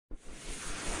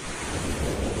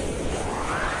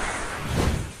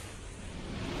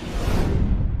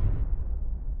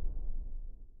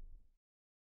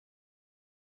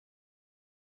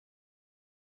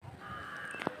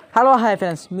Hello hi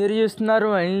friends, మీరు చూస్తున్నారు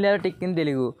Anil tech in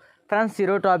Telugu. Friends,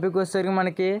 ఈరోజు టాపిక్ వచ్చేసరికి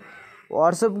మనకి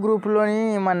వాట్సాప్ గ్రూప్లోని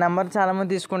మన నెంబర్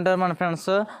చాలామంది తీసుకుంటారు. మన ఫ్రెండ్స్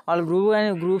వాళ్ళు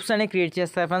గ్రూప్స్ అనేవి క్రియేట్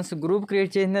చేస్తారు. ఫ్రెండ్స్, గ్రూప్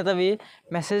క్రియేట్ చేసిన తర్వాత అవి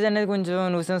మెసేజ్ అనేది కొంచెం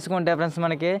న్యూసెన్స్గా ఉంటాయి. ఫ్రెండ్స్,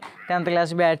 మనకి 10th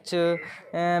class batch,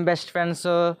 best friends,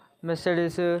 best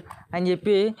studies అని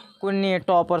చెప్పి కొన్ని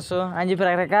టాపర్స్ అని చెప్పి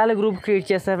రకరకాల గ్రూప్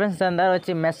క్రియేట్ చేస్తారు. ఫ్రెండ్స్, దాని ద్వారా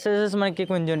వచ్చే మెసేజెస్ మనకి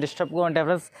కొంచెం డిస్టర్బ్గా ఉంటాయి.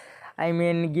 ఫ్రెండ్స్,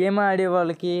 గేమ్ ఆడే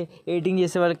వాళ్ళకి, ఎడిటింగ్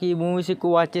చేసే వాళ్ళకి, మూవీస్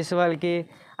ఎక్కువ వాచ్ చేసే వాళ్ళకి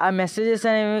ఆ మెసేజెస్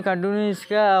అనేవి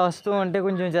కంటిన్యూస్గా వస్తూ ఉంటే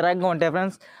కొంచెం చిరాగ్గా ఉంటాయి.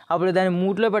 ఫ్రెండ్స్, అప్పుడు దాన్ని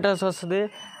మూట్లో పెట్టాల్సి వస్తుంది.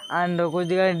 అండ్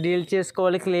కొద్దిగా డీల్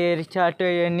చేసుకోవాలి. క్లియర్ చాట్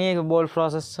ఇవన్నీ బోల్డ్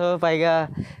ప్రాసెస్. పైగా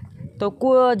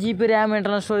తక్కువ జీబీ ర్యామ్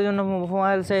ఇంటర్నల్ స్టోరేజ్ ఉన్న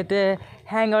మొబైల్స్ అయితే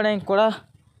హ్యాంగ్ అవ్వడానికి కూడా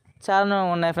చాలా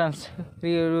ఉన్నాయి. ఫ్రెండ్స్,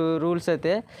 రూల్స్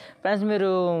అయితే ఫ్రెండ్స్, మీరు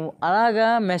అలాగా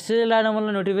మెసేజ్ రావడం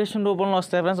వల్ల నోటిఫికేషన్ రూపంలో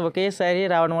వస్తాయి. ఫ్రెండ్స్, ఒకేసారి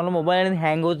రావడం వల్ల మొబైల్ అనేది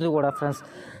హ్యాంగ్ అవుతుంది కూడా. ఫ్రెండ్స్,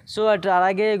 సో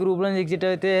అలాగే గ్రూప్లో నుంచి ఎగ్జిట్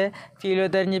అయితే ఫీల్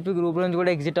అవుతారని చెప్పి గ్రూప్లో నుంచి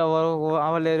కూడా ఎగ్జిట్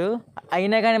అవ్వలేరు.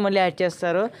 అయినా కానీ మళ్ళీ యాడ్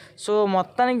చేస్తారు. సో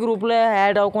మొత్తానికి గ్రూప్లో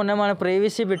యాడ్ అవ్వకుండా మన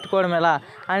ప్రైవసీ పెట్టుకోవడం ఎలా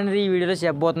అనేది ఈ వీడియోలో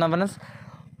చెప్పబోతున్నాం.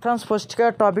 ఫ్రెండ్స్, ఫస్ట్గా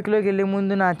టాపిక్లోకి వెళ్ళే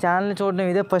ముందు నా ఛానల్ని చూడడం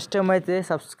ఇదే ఫస్ట్ టైం అయితే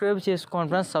సబ్స్క్రైబ్ చేసుకోండి.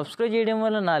 ఫ్రెండ్స్, సబ్స్క్రైబ్ చేయడం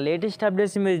వల్ల నా లేటెస్ట్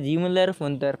అప్డేట్స్ మీరు జీమెయిల్ ద్వారా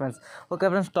పొందుతారు. ఫ్రెండ్స్, ఓకే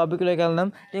ఫ్రెండ్స్, టాపిక్లోకి వెళ్దాం.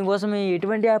 దీనికోసం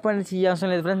ఎటువంటి యాప్ అనేది చేయాల్సిన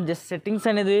లేదు. ఫ్రెండ్స్, జస్ట్ సెట్టింగ్స్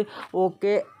అనేది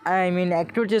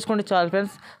యాక్టివేట్ చేసుకుంటే చాలు.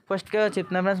 ఫ్రెండ్స్, ఫస్ట్గా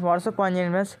చెప్తున్నాను. ఫ్రెండ్స్, వాట్సాప్ ఆన్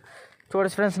చేయండి. ఫ్రెండ్స్,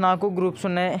 చూడండి ఫ్రెండ్స్, నాకు గ్రూప్స్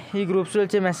ఉన్నాయి. ఈ గ్రూప్స్లో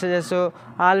వచ్చే మెసేజెస్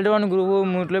ఆల్రెడీ వన్ గ్రూప్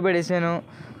మ్యూట్లో పెట్టేసాను.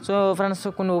 సో ఫ్రెండ్స్,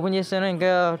 కొన్ని ఓపెన్ చేశాను.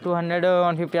 ఇంకా 200,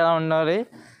 150 అలా ఉండాలి.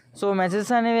 సో మెసేజెస్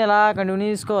అనేవి ఎలా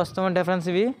కంటిన్యూస్గా వస్తూ ఉంటాయి. ఫ్రెండ్స్,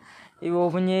 ఇవి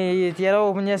తీరా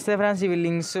ఓపెన్ చేస్తే ఫ్రెండ్స్, ఇవి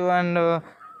లింక్స్ అండ్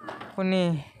కొన్ని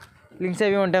లింక్స్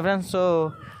అవి ఉంటాయి. ఫ్రెండ్స్, సో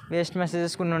వేస్ట్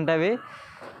మెసేజెస్ కొన్ని ఉంటాయి.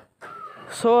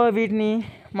 సో వీటిని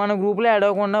మన గ్రూప్లో యాడ్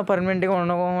అవ్వకుండా పర్మనెంట్గా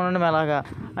ఉండడం ఎలాగా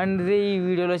అనేది ఈ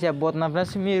వీడియోలో చెప్పబోతున్నాను.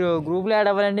 ఫ్రెండ్స్, మీరు గ్రూప్లో యాడ్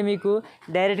అవ్వాలంటే మీకు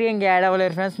డైరెక్ట్గా ఇంకా యాడ్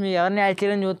అవ్వలేరు. ఫ్రెండ్స్, మీరు ఎవరిని యాడ్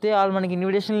చేయాలని చూస్తే వాళ్ళు మనకి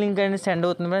ఇన్విటేషన్ లింక్ అనేది సెండ్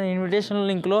అవుతుంది. ఫ్రెండ్స్, ఇన్విటేషన్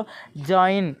లింక్లో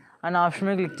జాయిన్ అనే ఆప్షన్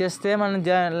మీద క్లిక్ చేస్తే మనం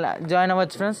జాయిన్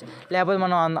అవ్వచ్చు. ఫ్రెండ్స్, లేకపోతే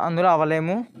మనం అందులో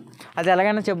అవ్వలేము. అది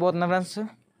ఎలాగైనా చెప్పబోతున్నాం. ఫ్రెండ్స్,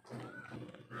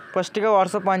 ఫస్ట్గా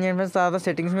వాట్సాప్ ఆన్ చేయండి. ఫ్రెండ్స్, తర్వాత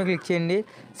సెట్టింగ్స్ మీద క్లిక్ చేయండి.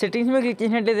 సెట్టింగ్స్ మీద క్లిక్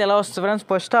చేసినట్టయితే ఎలా వస్తుంది. ఫ్రెండ్స్,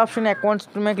 ఫస్ట్ ఆప్షన్ అకౌంట్స్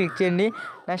మీద క్లిక్ చేయండి.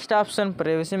 నెక్స్ట్ ఆప్షన్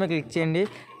ప్రైవసీ మీద క్లిక్ చేయండి.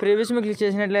 ప్రైవసీ మీద క్లిక్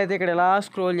చేసినట్లయితే ఇక్కడ ఎలా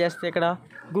స్క్రోల్ చేస్తే ఇక్కడ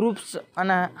గ్రూప్స్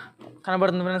అని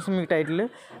కనబడుతుంది. ఫ్రెండ్స్, మీకు టైటిల్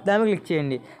దాని మీద క్లిక్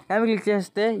చేయండి. దాని మీద క్లిక్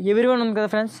చేస్తే ఎవరివన్ ఉంది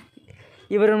కదా. ఫ్రెండ్స్,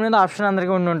 ఎవరివన్ మీద ఆప్షన్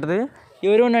అందరికీ ఉంటుంది.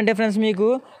 ఎవరివన్ అంటే ఫ్రెండ్స్,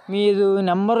 మీరు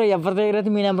నెంబర్ ఎవరి దగ్గర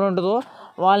అయితే మీ నెంబర్ ఉంటుందో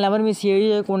వాళ్ళ నెంబర్ మీరు సేవ్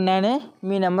చేయకుండానే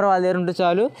మీ నెంబర్ వాళ్ళ దగ్గర ఉంటే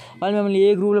చాలు. వాళ్ళు మిమ్మల్ని ఏ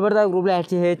గ్రూప్లో పడితే ఆ గ్రూప్లో యాడ్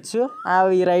చేయవచ్చు.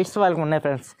 ఈ రైట్స్ వాళ్ళకి ఉన్నాయి.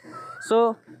 ఫ్రెండ్స్, సో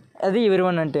అది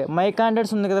ఎవరివన్ అంటే. మై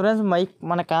కాంటాక్ట్స్ ఉంది కదా. ఫ్రెండ్స్,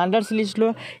 మన కాంటాక్ట్స్ లిస్ట్లో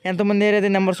ఎంతమంది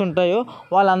ఏదైతే నెంబర్స్ ఉంటాయో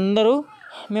వాళ్ళందరూ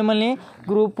మిమ్మల్ని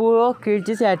గ్రూపులో క్రియేట్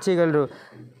చేసి యాడ్ చేయగలరు.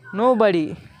 నో బడీ,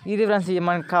 ఇది ఫ్రెండ్స్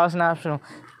మనకు కావాల్సిన ఆప్షన్.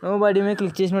 నో బడీ మీద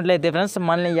క్లిక్ చేసినట్లయితే ఫ్రెండ్స్,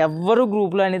 మనల్ని ఎవ్వరు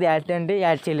గ్రూప్లో అనేది యాడ్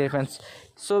చేయలేరు. ఫ్రెండ్స్,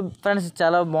 సో ఫ్రెండ్స్,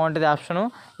 చాలా బాగుంటుంది ఆప్షను.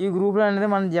 ఈ గ్రూప్లో అనేది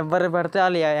మనం ఎవరు పడితే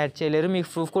వాళ్ళు యాడ్ చేయలేరు. మీకు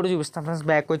ప్రూఫ్ కూడా చూపిస్తాను. ఫ్రెండ్స్,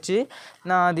 బ్యాక్ వచ్చి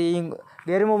నాది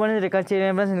వేరే మొబైల్ నుంచి రికార్డ్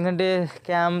చేయలేము. ఫ్రెండ్స్, ఎందుకంటే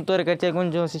క్యామ్తో రికార్డ్ చేయ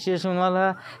కొంచెం సిచ్యువేషన్ వల్ల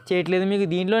చేయట్లేదు. మీకు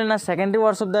దీంట్లో నా సెకండరీ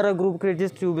వాట్సాప్ ద్వారా గ్రూప్ క్రియేట్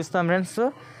చేసి చూపిస్తాను. Friends,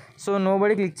 so no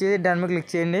body click చేసి దాని మీద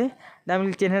క్లిక్ చేయండి. దాని మీద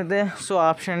క్లిక్ చేసినట్లయితే సో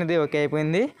ఆప్షన్ అనేది ఓకే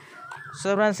అయిపోయింది. సో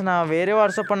ఫ్రెండ్స్, నా వేరే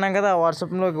వాట్సాప్ అన్నాం కదా, ఆ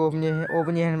వాట్సాప్లోకి ఓపెన్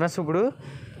చేయండి. ఫ్రెండ్స్, ఇప్పుడు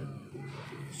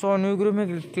సో న్యూ గ్రూప్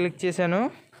మీద క్లిక్ చేశాను.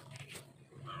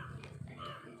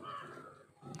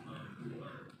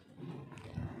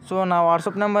 సో నా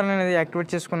వాట్సాప్ నెంబర్ అనేది యాక్టివేట్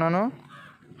చేసుకున్నాను.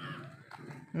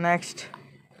 నెక్స్ట్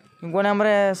ఇంకో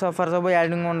నెంబరే ఫర్ సపోజ్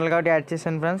యాడింగ్ ఉండాలి కాబట్టి యాడ్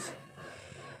చేశాను. ఫ్రెండ్స్,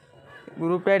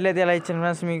 గ్రూప్ టైటిల్ అయితే ఎలా ఇచ్చాను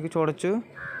ఫ్రెండ్స్ మీకు చూడొచ్చు.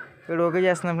 ఇక్కడ ఓకే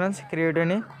చేస్తున్నాను. ఫ్రెండ్స్, క్రియేట్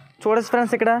అని చూడొచ్చు.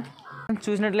 ఫ్రెండ్స్, ఇక్కడ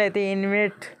చూసినట్లయితే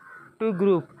ఇన్వైట్ టు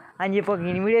గ్రూప్ అని చెప్పి ఒక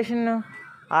ఇన్విటేషన్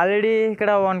ఆల్రెడీ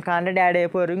ఇక్కడ 1 కాంటాక్ట్ యాడ్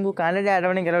అయిపోయారు. ఇంకో కాంటాక్ట్ యాడ్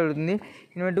అవ్వడానికి ఎలా అడుగుతుంది,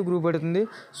 ఇన్వైట్ టు గ్రూప్ అడుగుతుంది.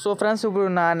 సో ఫ్రెండ్స్,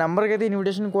 ఇప్పుడు నా నెంబర్కి అయితే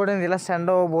ఇన్విటేషన్ కోడ్ అనేది ఇలా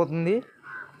సెండ్ అవ్వబోతుంది.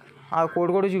 ఆ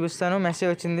కోడ్ కూడా చూపిస్తాను. మెసేజ్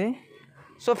వచ్చింది.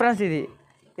 సో ఫ్రెండ్స్, ఇది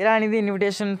ఇలా అనేది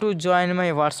invitation to join my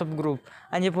WhatsApp group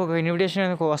అని చెప్పి ఒక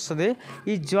ఇన్విటేషన్ వస్తుంది.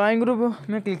 ఈ జాయిన్ గ్రూప్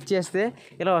మీద క్లిక్ చేస్తే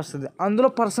ఇలా వస్తుంది. అందులో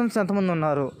పర్సన్స్ ఎంతమంది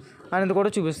ఉన్నారు అనేది కూడా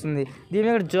చూపిస్తుంది. దీని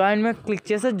మీద జాయిన్ మీద క్లిక్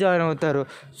చేస్తే జాయిన్ అవుతారు.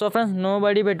 సో ఫ్రెండ్స్, నో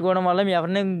బడీ పెట్టుకోవడం వల్ల మీ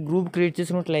ఎవరైనా గ్రూప్ క్రియేట్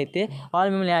చేసుకున్నట్లయితే వాళ్ళు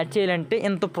మిమ్మల్ని యాడ్ చేయాలంటే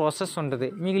ఎంత ప్రాసెస్ ఉంటుంది.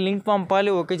 మీకు లింక్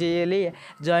పంపాలి, ఓకే చేయాలి,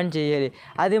 జాయిన్ చేయాలి.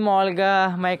 అది మామూలుగా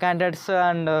my contacts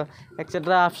and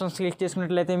etcetera options click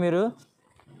చేసుకున్నట్లయితే మీరు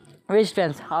వేస్ట్.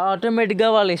 ఫ్రెండ్స్, ఆటోమేటిక్గా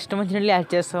వాళ్ళు ఇష్టం వచ్చినట్లు యాడ్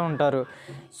చేస్తూ ఉంటారు.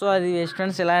 సో అది వేస్ట్.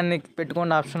 ఫ్రెండ్స్, ఇలా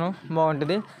పెట్టుకోండి, ఆప్షను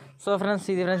బాగుంటుంది. సో ఫ్రెండ్స్,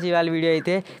 ఇది ఫ్రెండ్స్ ఇవాళ వీడియో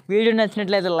అయితే. వీడియో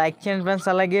నచ్చినట్లయితే లైక్ చేయండి. ఫ్రెండ్స్,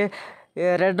 అలాగే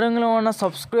రెడ్ రంగులో ఉన్న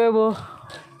సబ్స్క్రైబ్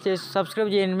సబ్స్క్రైబ్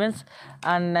చేయండి ఫ్రెండ్స్.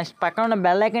 అండ్ నెక్స్ట్ పక్కన ఉన్న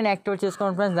బెల్ ఐకాన్ యాక్టివేట్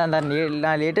చేసుకోండి ఫ్రెండ్స్.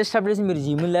 నా లేటెస్ట్ అప్డేట్స్ మీరు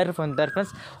జీమెయిల్ ద్వారా పొందుతారు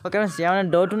ఫ్రెండ్స్. ఓకే ఫ్రెండ్స్, ఏమైనా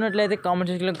డౌట్ ఉన్నట్లయితే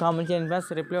కామెంట్ సెక్షన్లో కామెంట్ చేయండి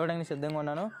ఫ్రెండ్స్. రిప్లై ఇవ్వడానికి సిద్ధంగా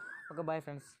ఉన్నాను. Okay, bye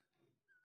friends.